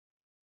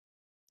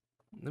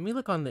Let me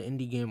look on the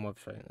indie game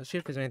website. Let's see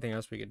if there's anything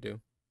else we could do.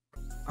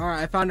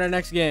 Alright, I found our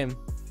next game.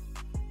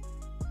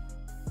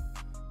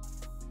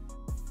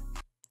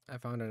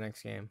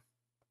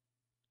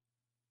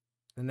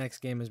 The next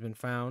game has been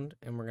found,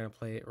 and we're gonna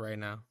play it right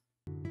now.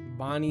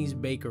 Bonnie's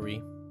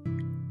Bakery.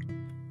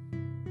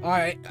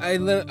 Alright, I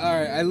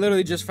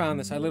literally just found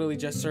this. I literally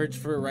just searched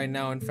for it right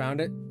now and found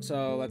it.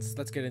 So let's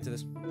get into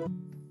this.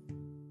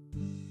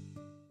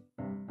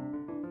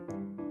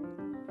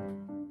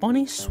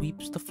 Bonnie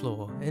sweeps the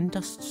floor and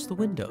dusts the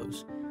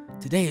windows.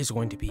 Today is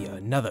going to be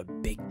another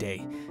big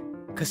day.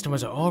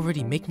 Customers are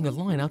already making a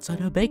line outside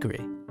her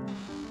bakery.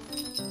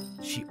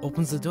 She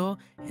opens the door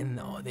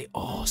and they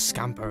all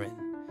scamper in.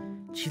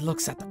 She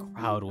looks at the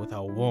crowd with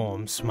a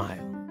warm smile.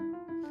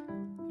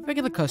 A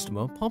regular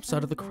customer pops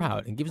out of the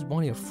crowd and gives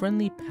Bonnie a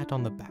friendly pat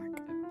on the back.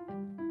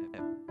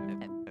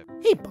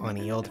 Hey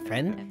Bonnie, old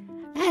friend.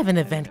 I have an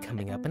event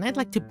coming up and I'd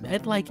like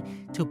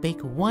to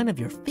bake one of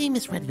your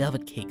famous red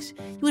velvet cakes.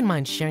 You wouldn't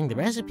mind sharing the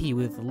recipe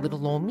with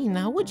little old me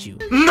now, would you?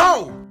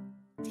 No!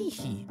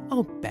 Teehee.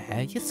 Oh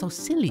Bear, you're so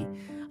silly.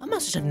 A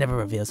master chef never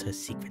reveals her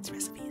secrets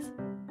recipes.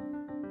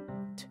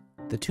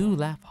 The two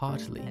laugh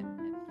heartily.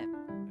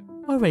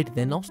 Alright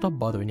then, I'll stop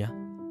bothering ya.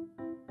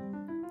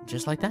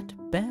 Just like that,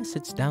 Bear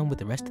sits down with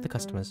the rest of the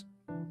customers.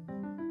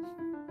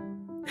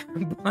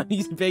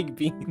 Bonnie's Baked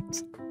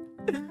Beans.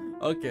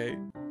 Okay.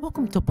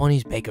 Welcome to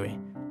Bonnie's Bakery.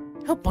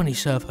 Help Bonnie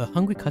serve her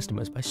hungry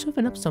customers by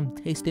serving up some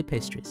tasty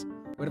pastries.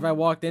 What have I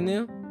walked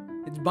into?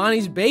 It's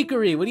Bonnie's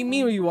Bakery. What do you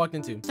mean what you walked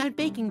into? Start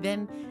baking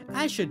then.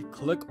 I should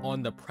click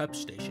on the prep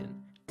station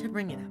to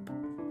bring it up.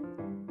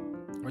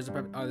 Where's the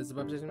prep? Oh, this is the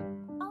prep station?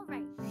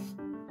 Alright.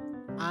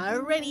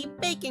 Already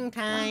baking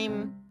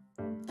time.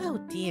 Oh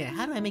dear,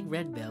 how do I make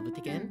red velvet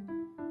again?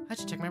 I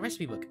should check my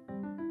recipe book.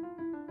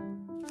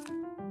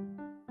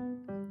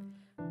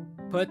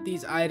 Put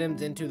these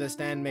items into the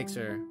stand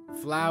mixer.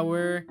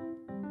 Flour,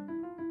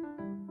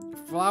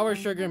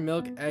 sugar,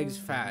 milk, eggs,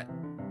 fat.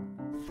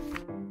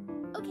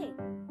 Okay.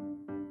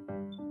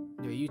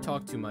 Yo, you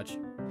talk too much.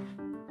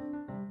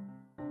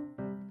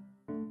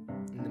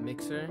 In the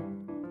mixer.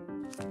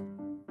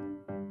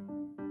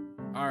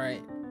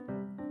 Alright.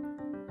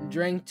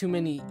 Drank too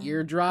many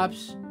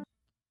eardrops.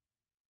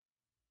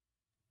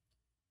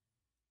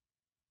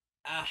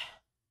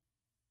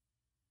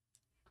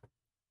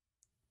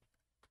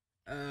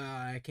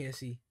 I can't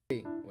see.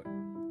 Wait, what?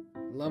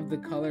 Love the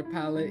color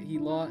palette. He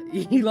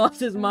lost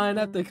his mind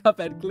after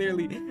Cuphead,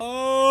 clearly.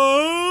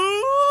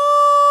 Oh!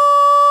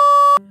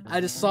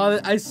 I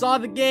saw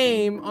the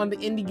game on the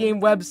indie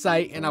game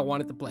website and I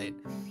wanted to play it.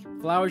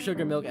 Flour,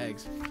 sugar, milk,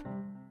 eggs.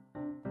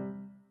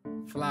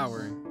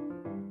 Flour,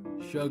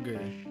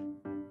 sugar,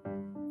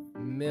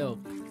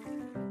 milk,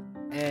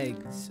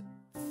 eggs,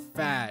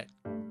 fat,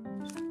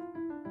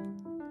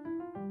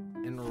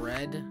 and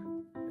red.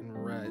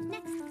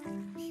 Next.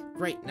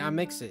 Great, now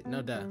mix it.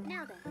 No duh.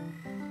 Now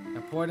then.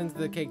 Now pour it into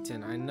the cake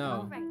tin. I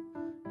know. Alright.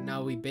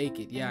 Now we bake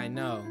it. Yeah, I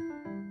know.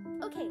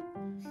 Okay.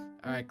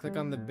 Alright, click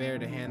on the bear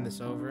to hand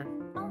this over.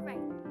 Alright.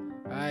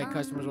 Alright,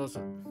 customers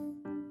also.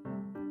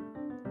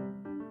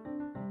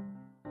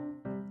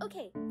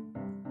 Okay.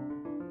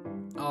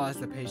 Oh, that's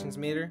the patience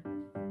meter.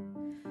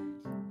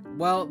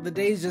 Well, the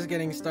day's just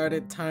getting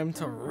started. Time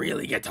to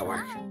really get to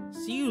work.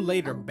 See you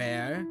later,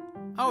 bear.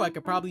 Oh, I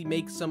could probably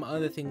make some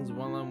other things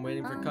while I'm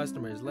waiting for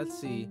customers. Let's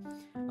see.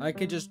 I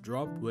could just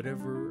drop what I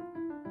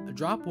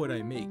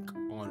make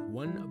on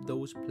one of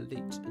those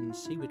plates and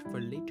save it for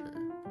later.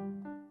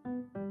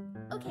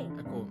 Okay.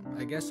 Cool.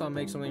 I guess I'll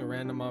make something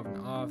random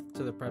off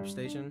to the prep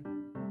station.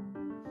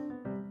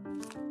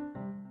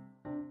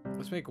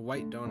 Let's make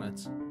white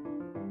donuts.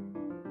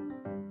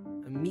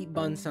 A meat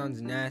bun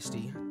sounds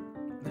nasty.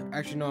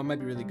 Actually, no, it might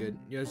be really good.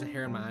 There's a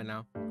hair in my eye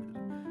now.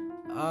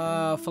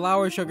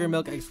 Flour, sugar,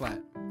 milk, eggs,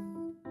 flat.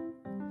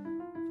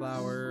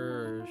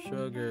 Flour,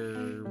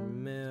 sugar,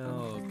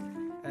 milk,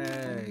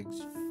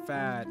 eggs,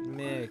 fat,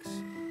 mix.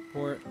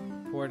 Pour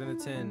it in a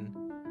tin.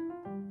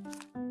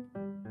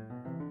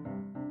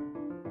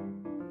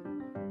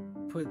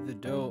 Put the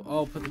dough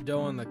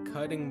on the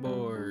cutting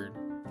board.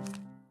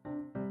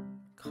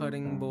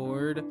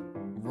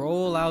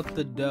 Roll out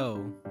the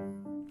dough.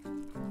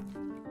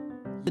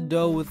 The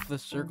dough with the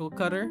circle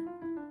cutter.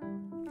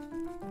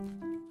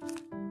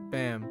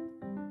 Bam.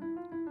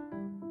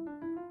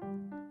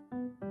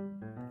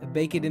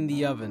 Bake it in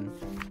the oven.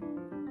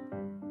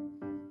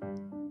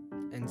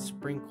 And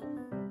sprinkle.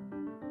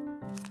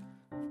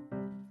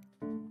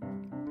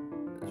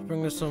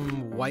 Sprinkle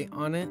some white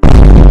on it.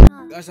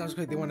 That sounds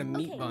great. They want a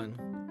meat bun.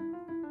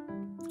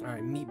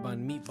 Alright, meat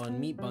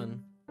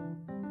bun.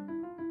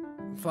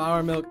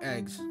 Flour, milk,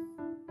 eggs.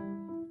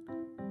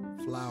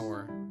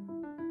 Flour.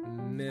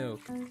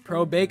 Milk.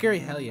 Pro bakery?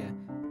 Hell yeah.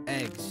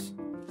 Eggs.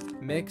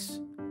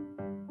 Mix.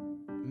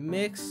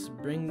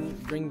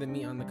 Bring the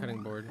meat on the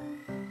cutting board.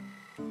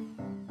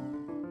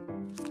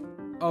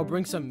 Oh,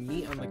 bring some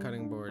meat on the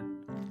cutting board.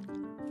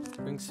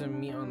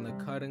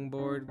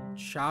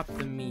 Chop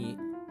the meat.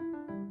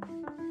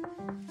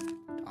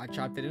 I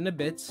chopped it into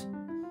bits.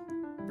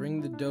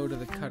 Bring the dough to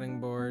the cutting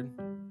board.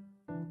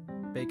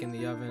 bake in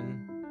the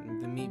oven.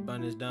 The meat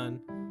bun is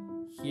done.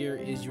 Here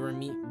is your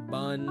meat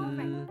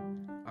bun.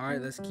 All right,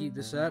 let's keep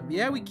this up.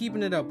 Yeah, we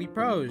keeping it up. We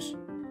pros.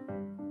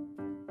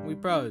 We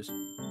pros.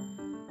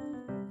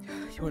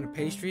 You want a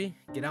pastry?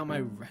 Get out my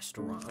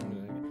restaurant.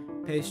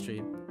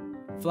 Pastry.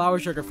 Flour,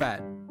 sugar,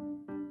 fat.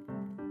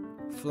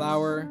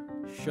 Flour,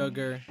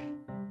 sugar,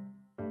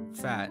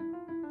 fat.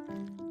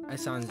 That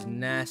sounds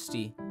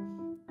nasty.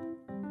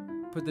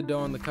 Put the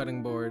dough on the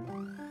cutting board.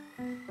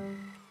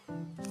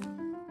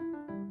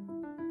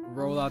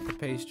 Roll out the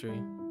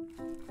pastry.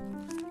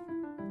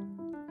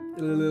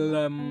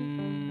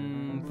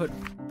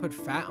 Put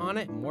fat on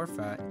it. More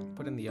fat.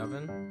 Put in the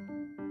oven.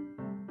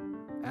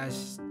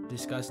 That's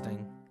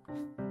disgusting.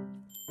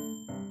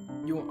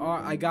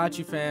 I got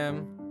you,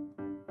 fam.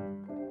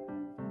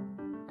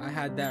 I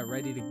had that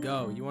ready to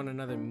go. You want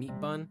another meat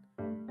bun?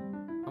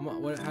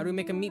 How do we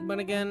make a meat bun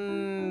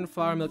again?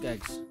 Flour, milk,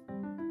 eggs.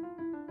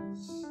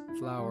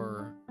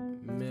 Flour,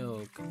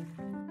 milk,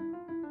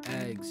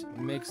 eggs.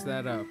 Mix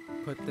that up.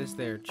 Put this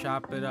there.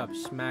 Chop it up.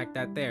 Smack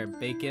that there.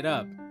 Bake it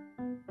up.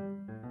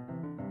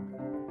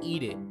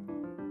 Eat it.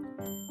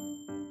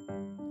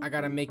 I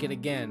gotta make it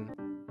again.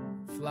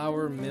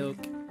 Flour, milk,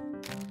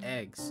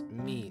 eggs,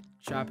 meat.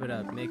 Chop it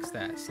up. Mix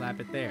that. Slap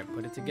it there.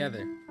 Put it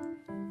together.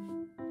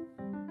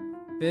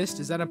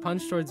 Fist? Is that a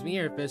punch towards me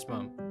or a fist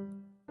bump?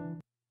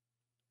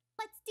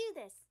 Let's do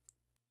this.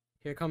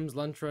 Here comes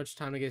lunch rush.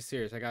 Time to get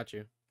serious. I got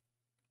you.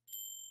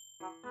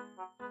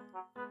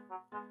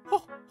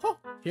 Ho, ho.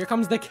 Here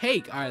comes the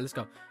cake. All right, let's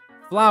go.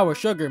 Flour,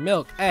 sugar,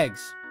 milk,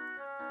 eggs.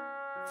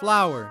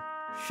 Flour,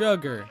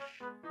 sugar,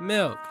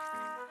 milk,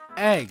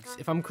 eggs.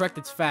 If I'm correct,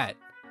 it's fat.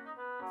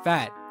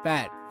 Fat,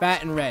 fat,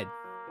 fat and red.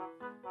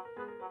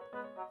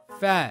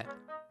 Fat,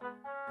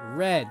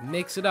 red.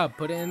 Mix it up.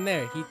 Put it in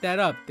there. Heat that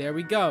up. There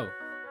we go.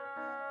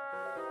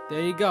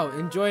 There you go.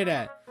 Enjoy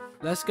that.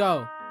 Let's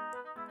go.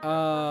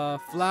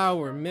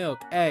 Flour, milk,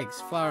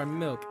 eggs. Flour,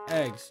 milk,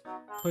 eggs.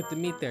 Put the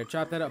meat there.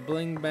 Chop that up.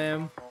 Bling,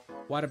 bam.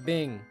 Wada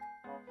bing.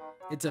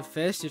 It's a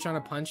fist? You're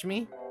trying to punch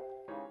me?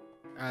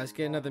 Alright, let's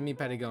get another meat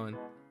patty going.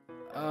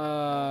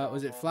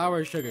 Was it flour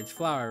or sugar? It's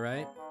flour,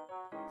 right?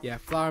 Yeah,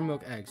 flour,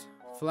 milk, eggs.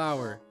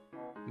 Flour,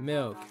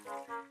 milk,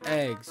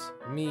 eggs,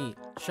 meat,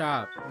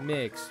 chop,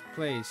 mix,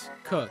 place,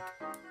 cook.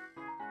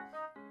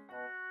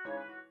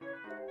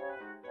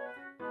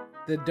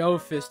 The dough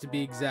fist to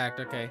be exact,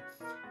 okay.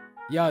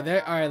 Yo,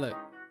 there, alright, look.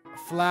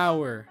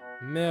 Flour,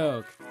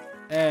 milk,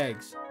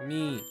 eggs,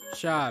 meat,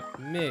 chop,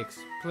 mix,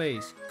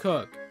 place,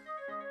 cook.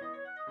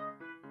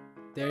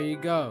 There you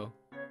go.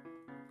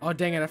 Oh,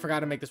 dang it, I forgot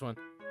to make this one.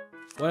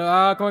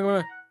 Well,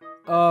 come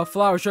on.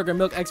 Flour, sugar,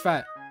 milk, eggs,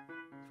 fat.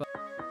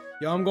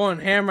 Yo, I'm going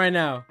ham right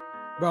now.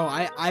 Bro,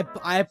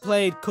 I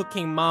played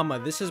Cooking Mama.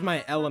 This is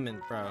my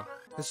element, bro.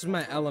 This is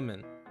my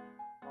element.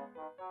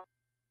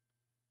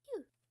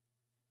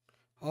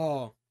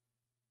 Oh.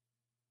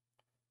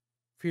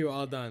 Phew,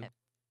 all done.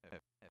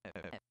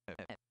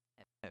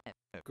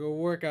 Go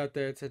work out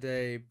there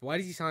today. Why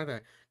does he sound like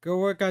that? Go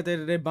work out there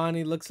today,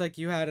 Bonnie. Looks like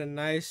you had a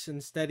nice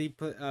and steady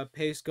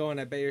pace going.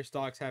 I bet your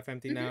stock's half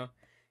empty now.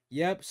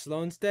 Yep,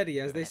 slow and steady,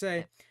 as they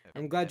say.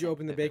 I'm glad you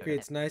opened the bakery.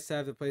 It's nice to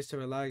have the place to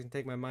relax and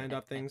take my mind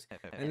off things.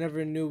 I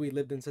never knew we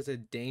lived in such a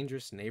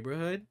dangerous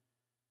neighborhood.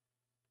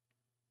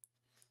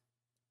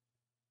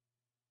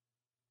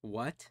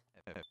 What?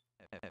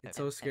 It's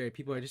so scary.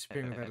 People are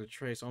disappearing without a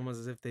trace, almost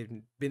as if they've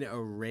been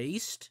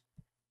erased.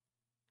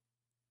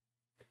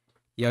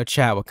 Yo,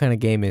 chat, what kind of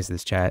game is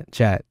this, chat?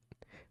 Chat,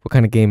 what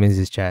kind of game is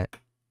this, chat?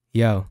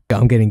 Yo,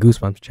 I'm getting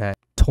goosebumps, chat.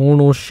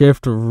 Tonal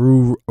shift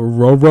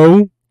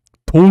Roro?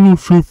 Tonal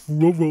shift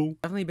Roro.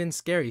 Definitely been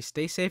scary.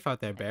 Stay safe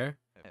out there, Bear.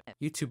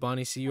 You too,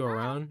 Bonnie. See you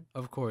around?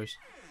 Of course.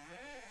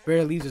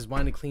 Bear leaves as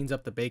Bonnie cleans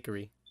up the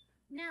bakery.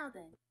 Now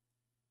then.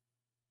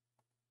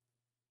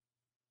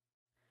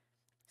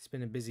 It's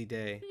been a busy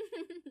day.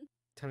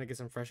 Time to get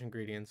some fresh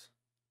ingredients.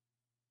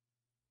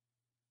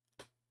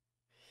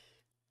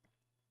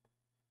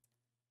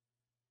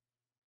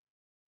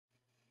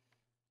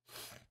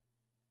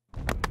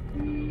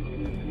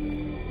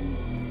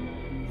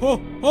 Oh,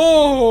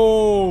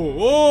 oh,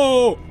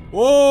 oh,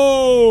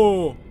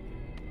 oh.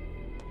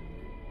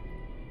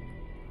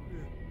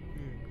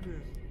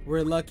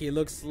 We're lucky. It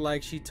looks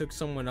like she took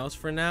someone else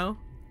for now.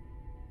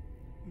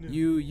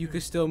 You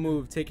could still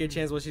move. Take your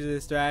chance while she's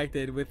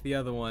distracted with the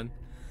other one.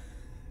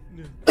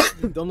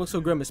 Don't look so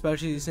grim,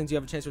 especially since you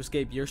have a chance to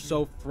escape. You're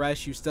so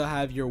fresh. You still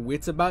have your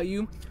wits about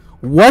you.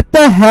 What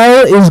the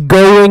hell is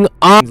going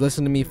on?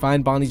 Listen to me.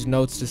 Find Bonnie's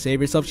notes to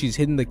save yourself. She's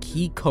hidden the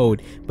key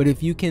code. But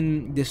if you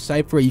can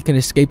decipher it, you can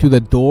escape through the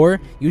door.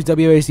 Use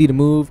WASD to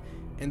move.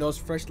 And those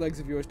fresh legs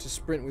of yours to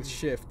sprint with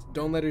shift.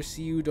 Don't let her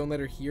see you. Don't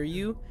let her hear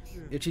you.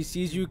 If she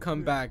sees you,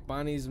 come back.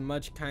 Bonnie's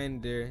much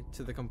kinder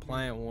to the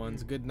compliant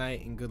ones. Good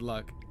night and good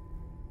luck.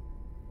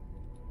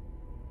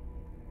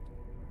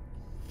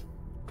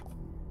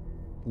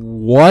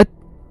 What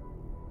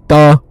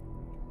the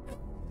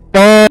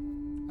fuck?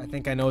 I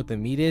think I know what the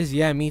meat is.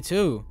 Yeah, me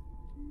too.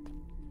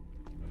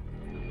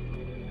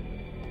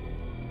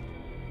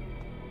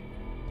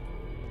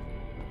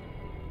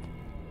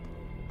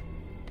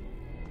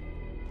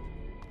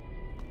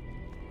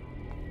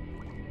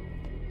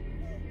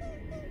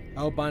 I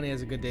hope Bonnie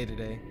has a good day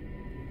today.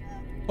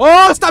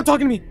 Oh, stop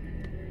talking to me!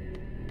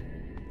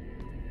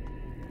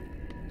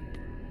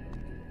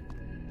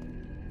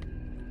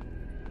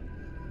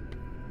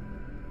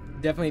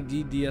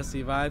 Definitely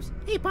DLC vibes.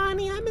 Hey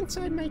Bonnie, I'm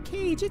inside my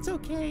cage. It's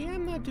okay.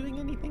 I'm not doing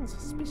anything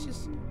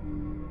suspicious.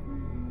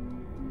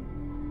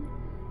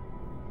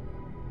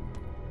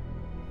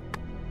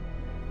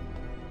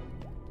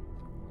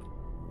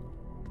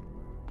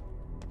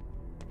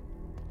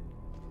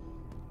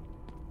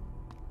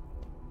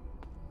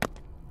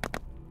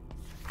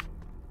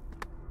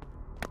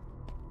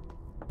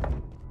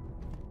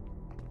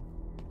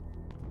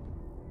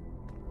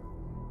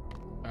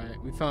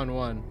 Alright, we found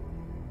one.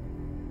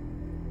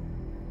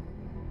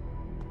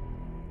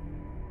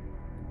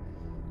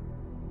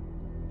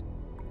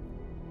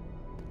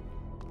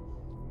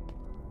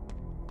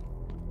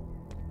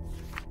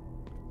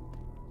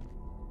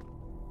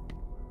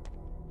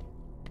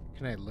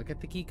 Can I look at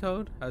the key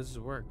code? How does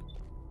this work?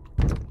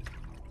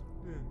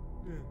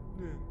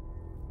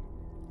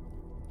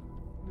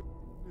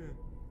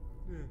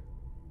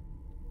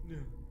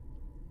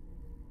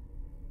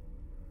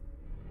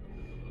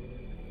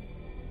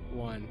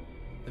 One.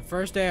 The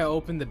first day I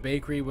opened the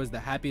bakery was the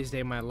happiest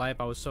day of my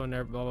life. I was so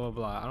nervous. Blah blah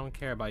blah. I don't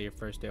care about your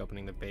first day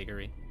opening the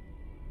bakery.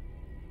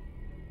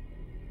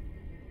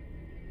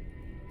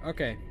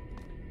 Okay.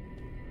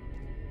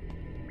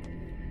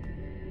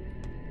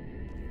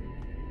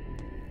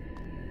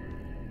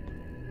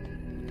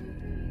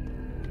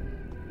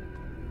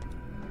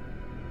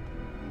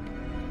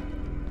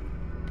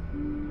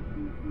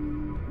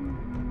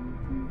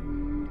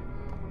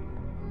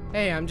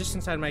 Hey, I'm just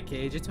inside my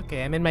cage. It's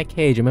okay. I'm in my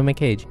cage. I'm in my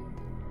cage.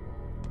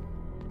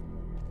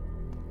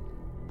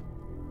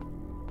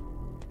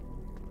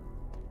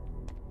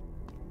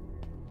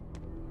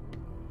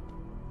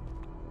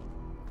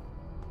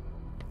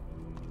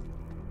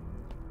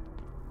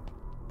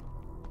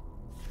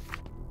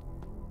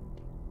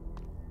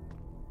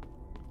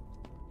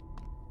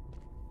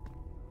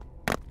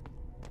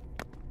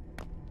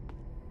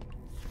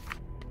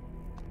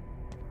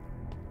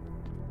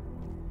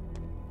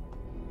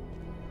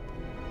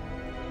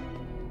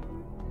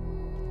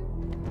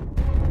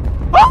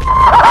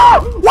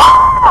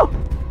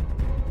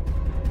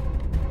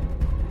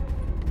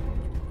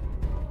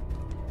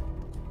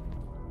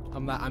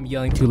 I'm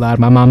yelling too loud.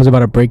 My mom's about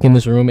to break in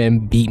this room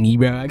and beat me,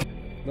 bro.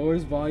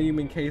 Lowers volume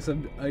in case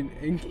of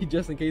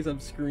just in case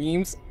of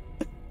screams.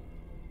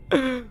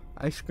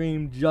 I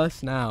screamed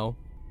just now.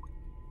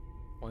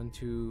 1,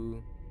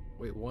 2,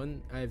 wait,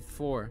 1. I have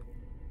 4.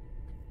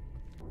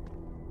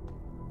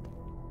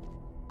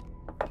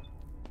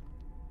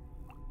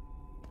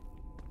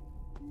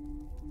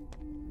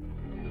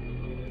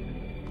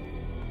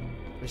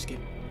 Risk it.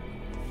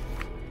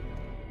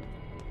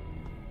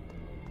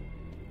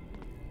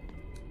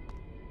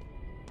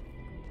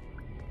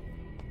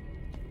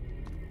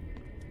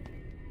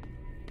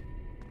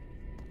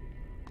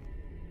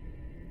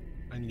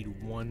 I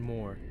need one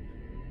more.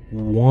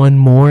 One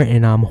more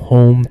and I'm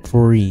home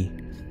free.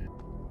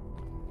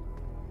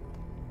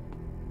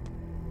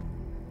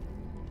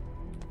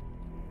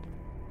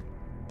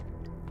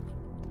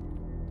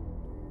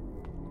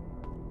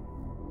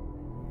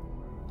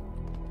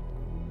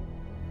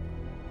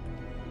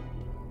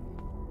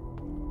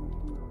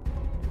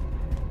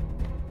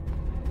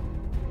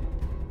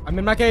 I'm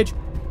in my cage.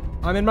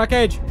 I'm in my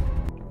cage.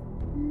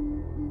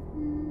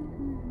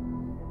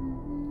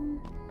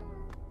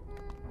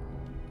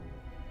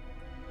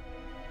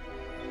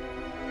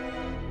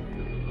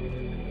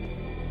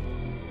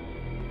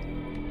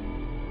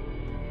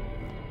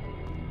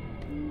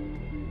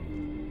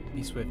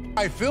 Be swift.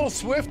 I feel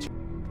swift.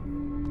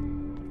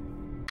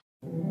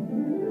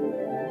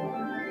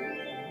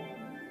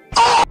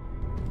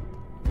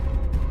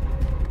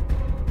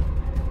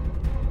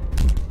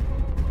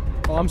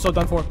 Oh, I'm so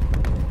done for.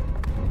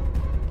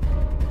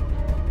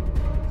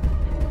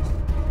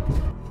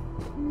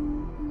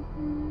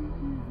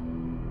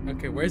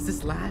 Okay, where's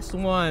this last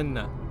one?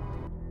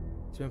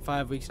 It's been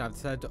 5 weeks now. I've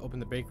decided to open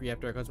the bakery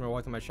after a customer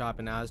walked in my shop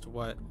and asked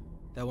what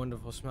that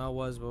wonderful smell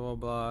was, blah, blah,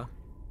 blah.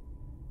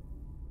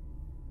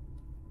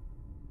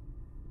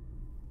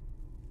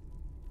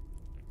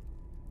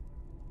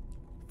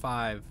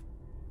 Five,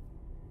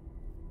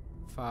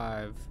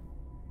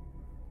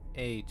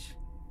 8.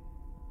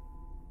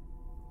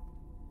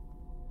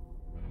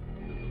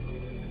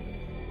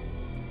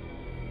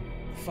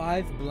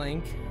 Five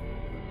blank.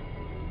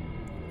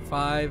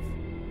 5,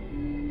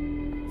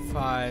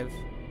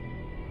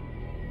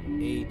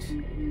 8,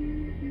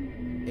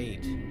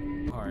 8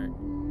 heart.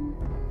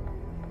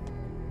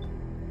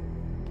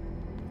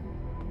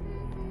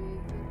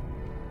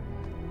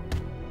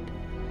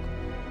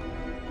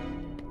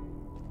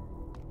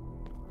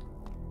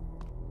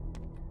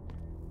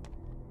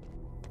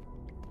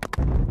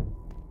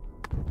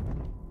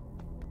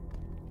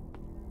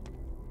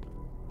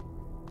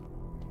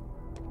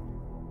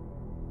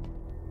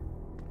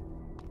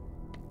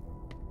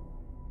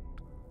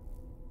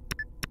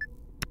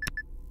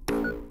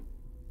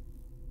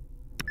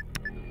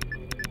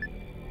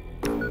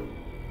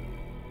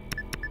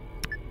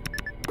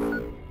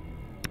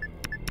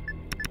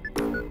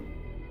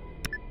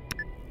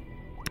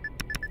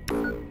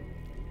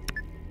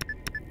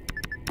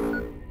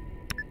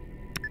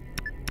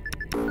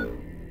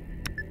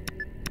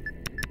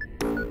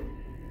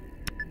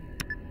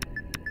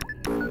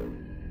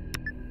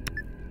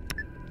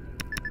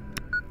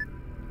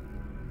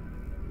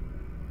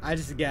 I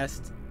just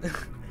guessed.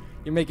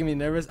 You're making me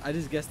nervous. I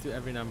just guessed through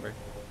every number.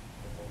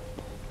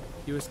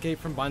 You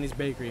escaped from Bonnie's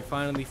Bakery,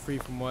 finally free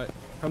from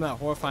that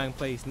horrifying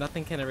place.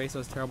 Nothing can erase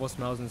those terrible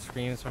smells and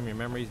screams from your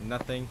memories.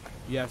 Nothing.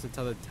 You have to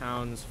tell the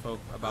townsfolk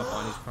about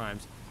Bonnie's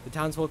crimes. The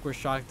townsfolk were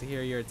shocked to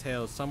hear your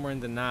tales. Some were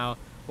in denial,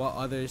 while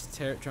others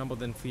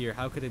trembled in fear.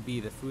 How could it be?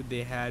 The food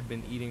they had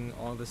been eating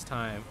all this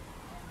time.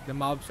 The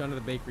mob surrounded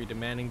the bakery,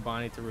 demanding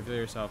Bonnie to reveal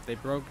herself. They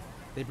broke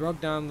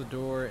down the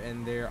door,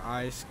 and their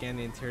eyes scanned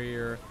the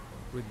interior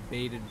with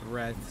bated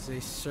breath. They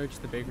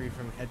searched the bakery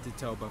from head to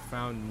toe, but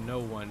found no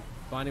one.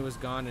 Bonnie was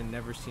gone and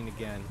never seen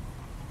again.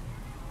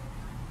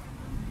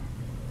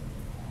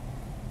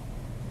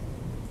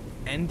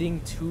 Ending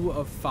 2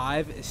 of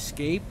 5,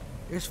 escape?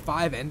 There's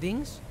 5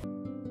 endings?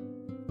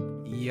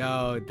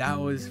 Yo, that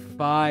was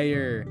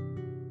fire.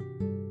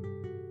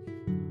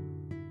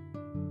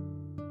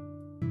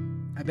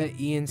 I bet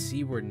E and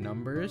C were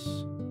numbers.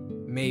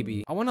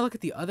 Maybe. I want to look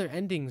at the other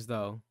endings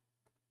though.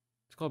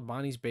 It's called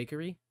Bonnie's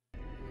Bakery.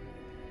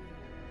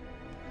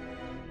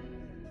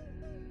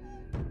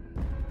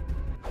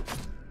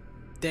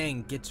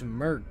 Dang, gets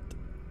murked.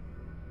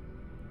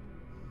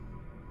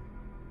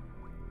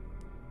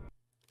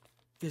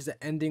 There's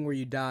the ending where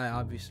you die,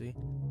 obviously.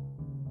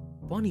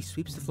 Bonnie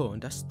sweeps the floor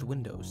and dusts the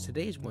windows.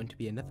 Today is going to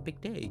be another big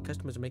day.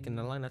 Customers are making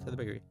a line outside the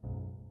bakery.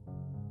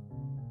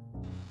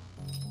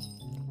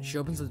 She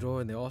opens the door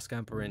and they all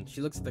scamper in.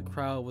 She looks at the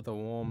crowd with a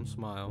warm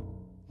smile.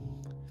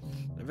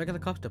 A regular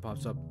customer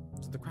pops up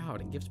to the crowd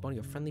and gives Bonnie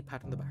a friendly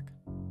pat on the back.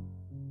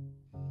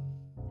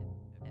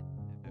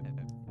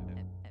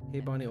 Hey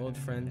Bonnie, old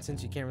friend,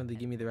 since you can't really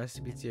give me the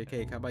recipe to your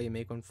cake, how about you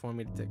make one for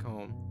me to take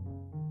home?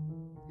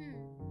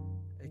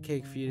 A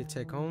cake for you to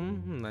take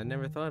home? I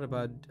never thought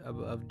about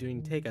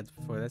doing takeouts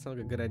before. That sounds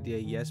like a good idea.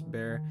 Yes,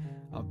 Bear,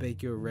 I'll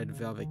bake you a red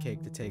velvet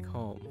cake to take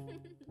home.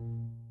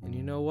 And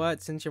you know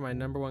what? Since you're my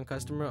 #1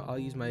 customer, I'll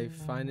use my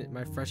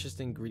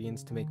freshest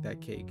ingredients to make that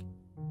cake.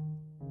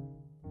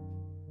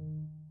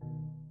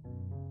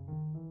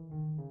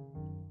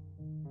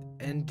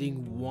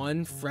 Ending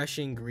 1, fresh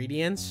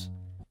ingredients?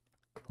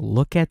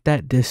 Look at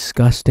that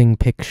disgusting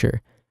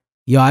picture.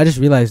 Yo, I just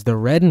realized the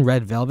red and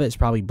red velvet is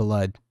probably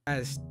blood. That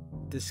is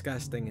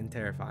disgusting and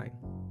terrifying.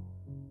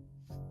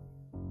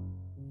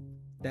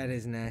 That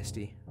is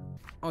nasty.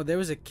 Oh, there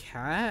was a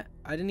cat?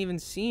 I didn't even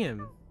see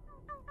him.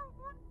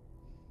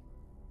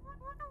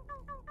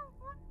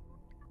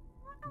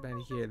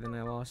 Back here, then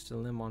I lost a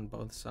limb on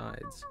both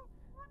sides.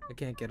 I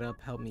can't get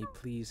up. Help me,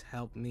 please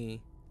help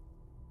me.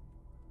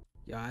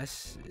 Yo,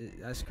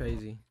 that's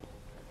crazy.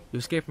 You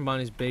escape from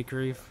Bonnie's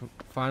Bakery,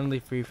 finally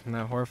free from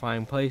that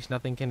horrifying place.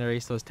 Nothing can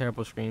erase those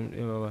terrible screams.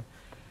 You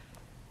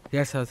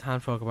guys tell the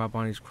townsfolk about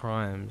Bonnie's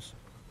crimes.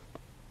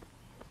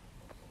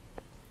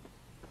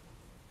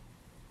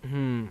 I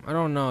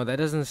don't know. That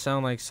doesn't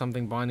sound like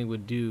something Bonnie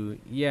would do.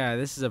 Yeah,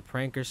 this is a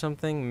prank or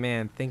something?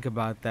 Man, think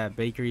about that.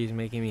 Bakery is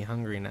making me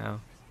hungry now.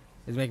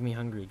 It's making me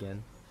hungry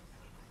again.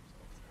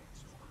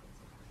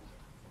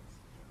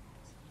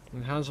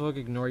 When townsfolk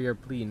ignore your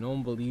plea, no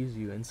one believes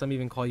you, and some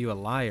even call you a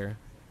liar.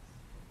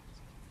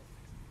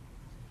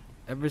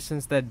 Ever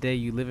since that day,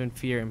 you live in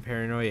fear and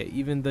paranoia.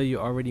 Even though you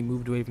already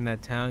moved away from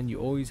that town, you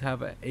always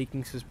have an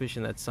aching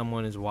suspicion that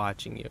someone is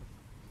watching you.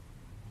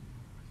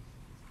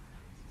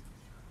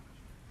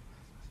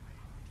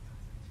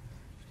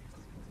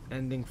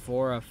 Ending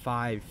 4 of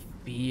 5,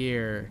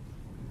 fear.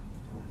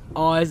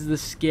 Oh, this is the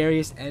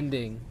scariest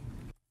ending.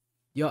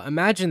 Yo,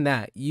 imagine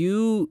that.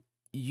 You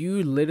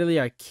literally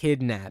are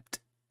kidnapped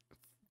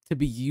to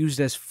be used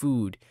as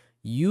food.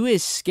 You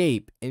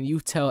escape and you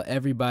tell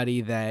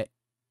everybody that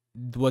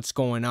what's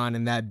going on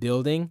in that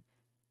building,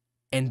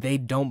 and they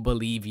don't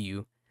believe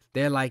you.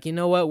 They're like, you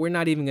know what? We're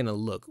not even gonna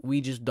look. We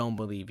just don't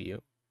believe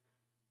you.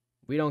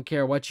 We don't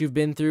care what you've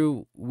been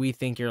through. We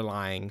think you're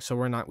lying, so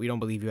we don't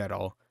believe you at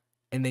all.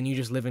 And then you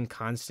just live in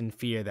constant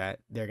fear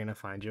that they're gonna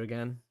find you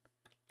again.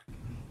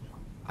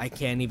 I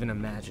can't even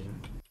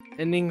imagine.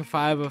 Ending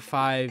 5 of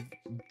 5,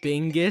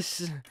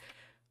 Bingus.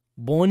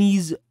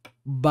 Bonnie's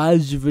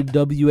Bakery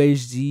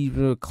WHD.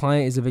 The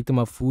client is a victim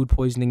of food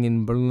poisoning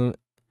in Berlin.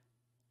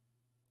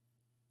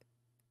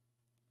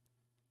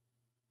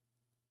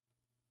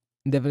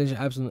 Definition,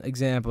 absolute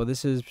example.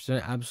 This is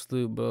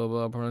absolute blah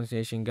blah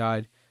pronunciation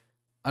guide.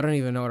 I don't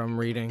even know what I'm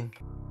reading.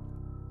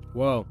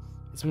 Whoa.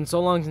 It's been so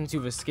long since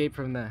you've escaped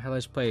from that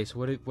hellish place.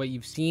 What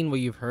you've seen,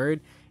 what you've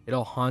heard,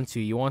 it'll haunt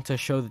you. You want to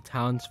show the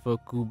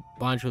townsfolk who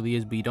Bonnie really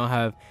is, but you don't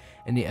have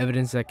any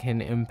evidence that can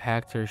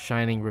impact her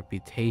shining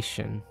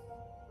reputation.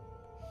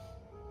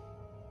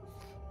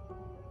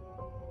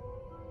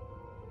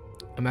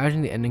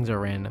 Imagine the endings are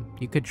random.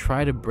 You could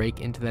try to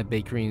break into that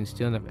bakery and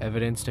steal enough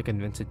evidence to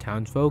convince the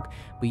townsfolk,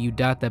 but you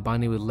doubt that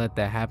Bonnie would let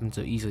that happen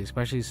so easily,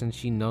 especially since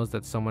she knows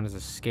that someone has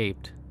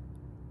escaped.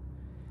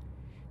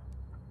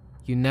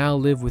 You now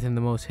live within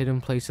the most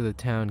hidden place of the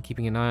town,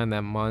 keeping an eye on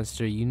that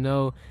monster. You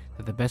know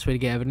that the best way to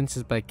get evidence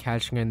is by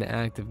catching her in the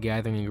act of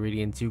gathering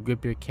ingredients. You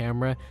grip your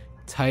camera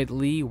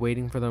tightly,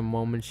 waiting for the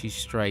moment she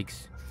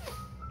strikes.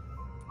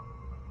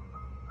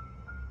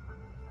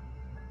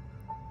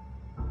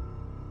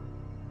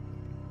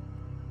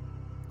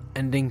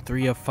 Ending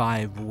 3 of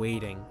 5,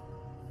 waiting.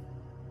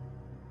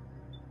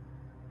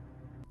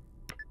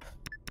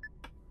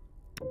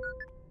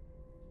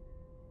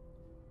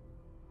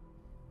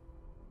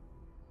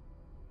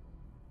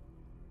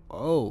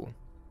 Oh.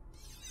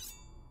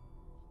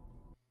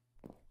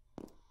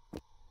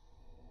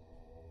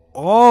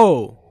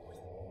 Oh.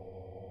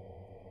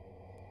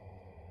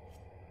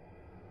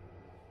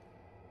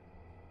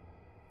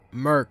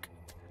 Merc.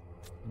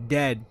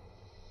 Dead.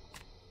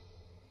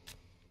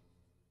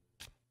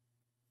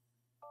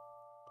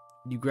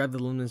 You grab the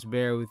luminous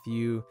bear with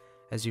you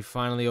as you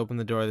finally open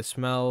the door. The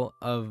smell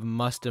of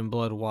must and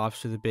blood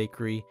wafts through the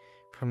bakery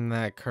from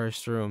that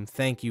cursed room.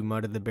 Thank you,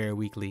 muttered the bear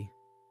weakly.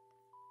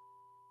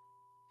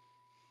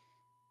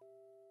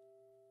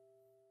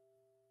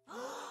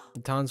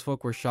 The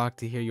townsfolk were shocked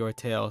to hear your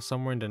tale.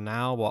 Some were in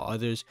denial, while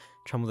others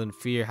trembled in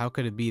fear. How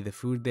could it be? The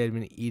food they had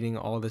been eating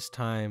all this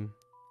time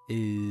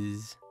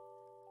is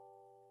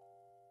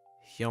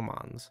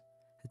humans.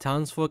 The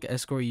townsfolk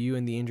escort you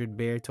and the injured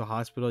bear to a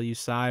hospital. You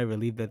sigh,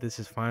 relieved that this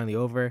is finally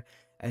over.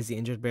 As the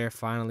injured bear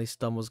finally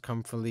stumbles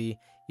comfortably,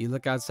 you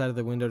look outside of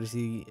the window to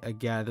see a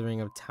gathering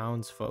of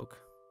townsfolk.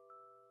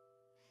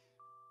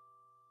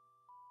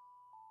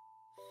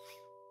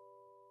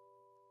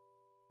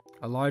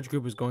 A large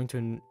group was going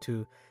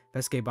to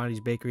investigate Bonnie's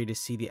bakery to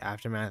see the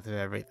aftermath of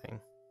everything.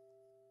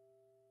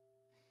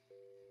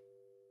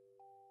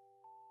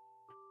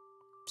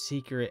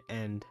 Secret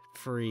end.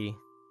 Free.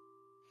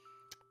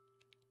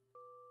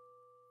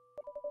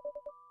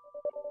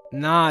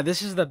 Nah,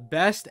 this is the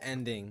best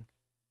ending.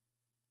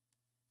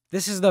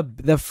 This is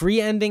the free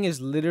ending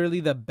is literally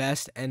the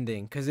best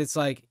ending, because it's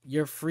like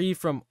you're free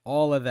from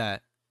all of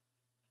that.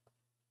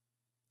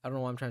 I don't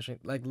know what I'm trying to say.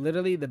 Like,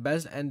 literally the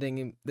best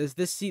ending.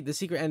 The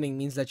secret ending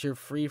means that you're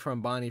free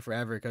from Bonnie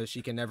forever, because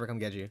she can never come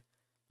get you,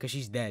 because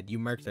she's dead. You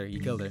murked her.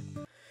 You killed her.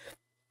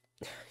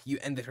 You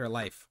ended her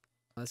life.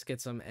 Let's get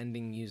some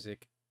ending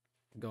music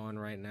going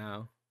right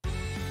now.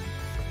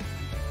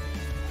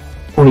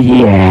 Oh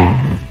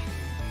yeah.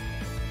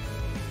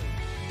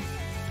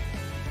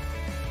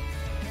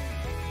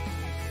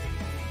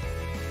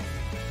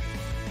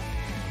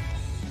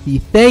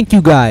 Thank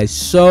you guys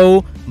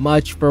so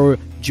much for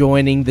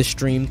joining the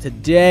stream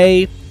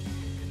today.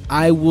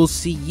 I will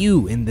see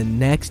you in the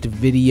next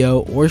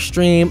video or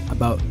stream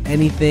about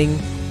anything.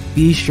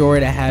 Be sure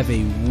to have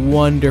a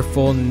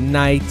wonderful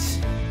night.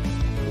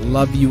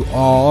 Love you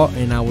all,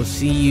 and I will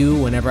see you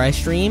whenever I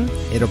stream.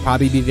 It'll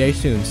probably be very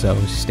soon, so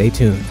stay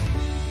tuned.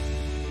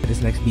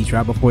 This next beat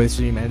right before the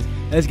stream ends.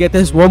 Let's get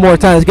this one more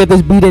time. Let's get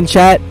this beat in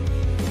chat.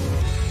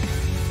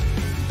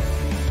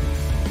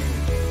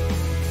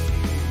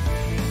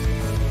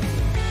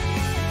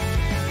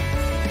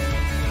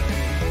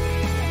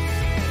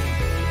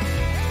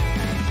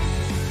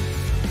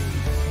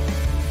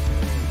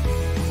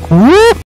 Woo!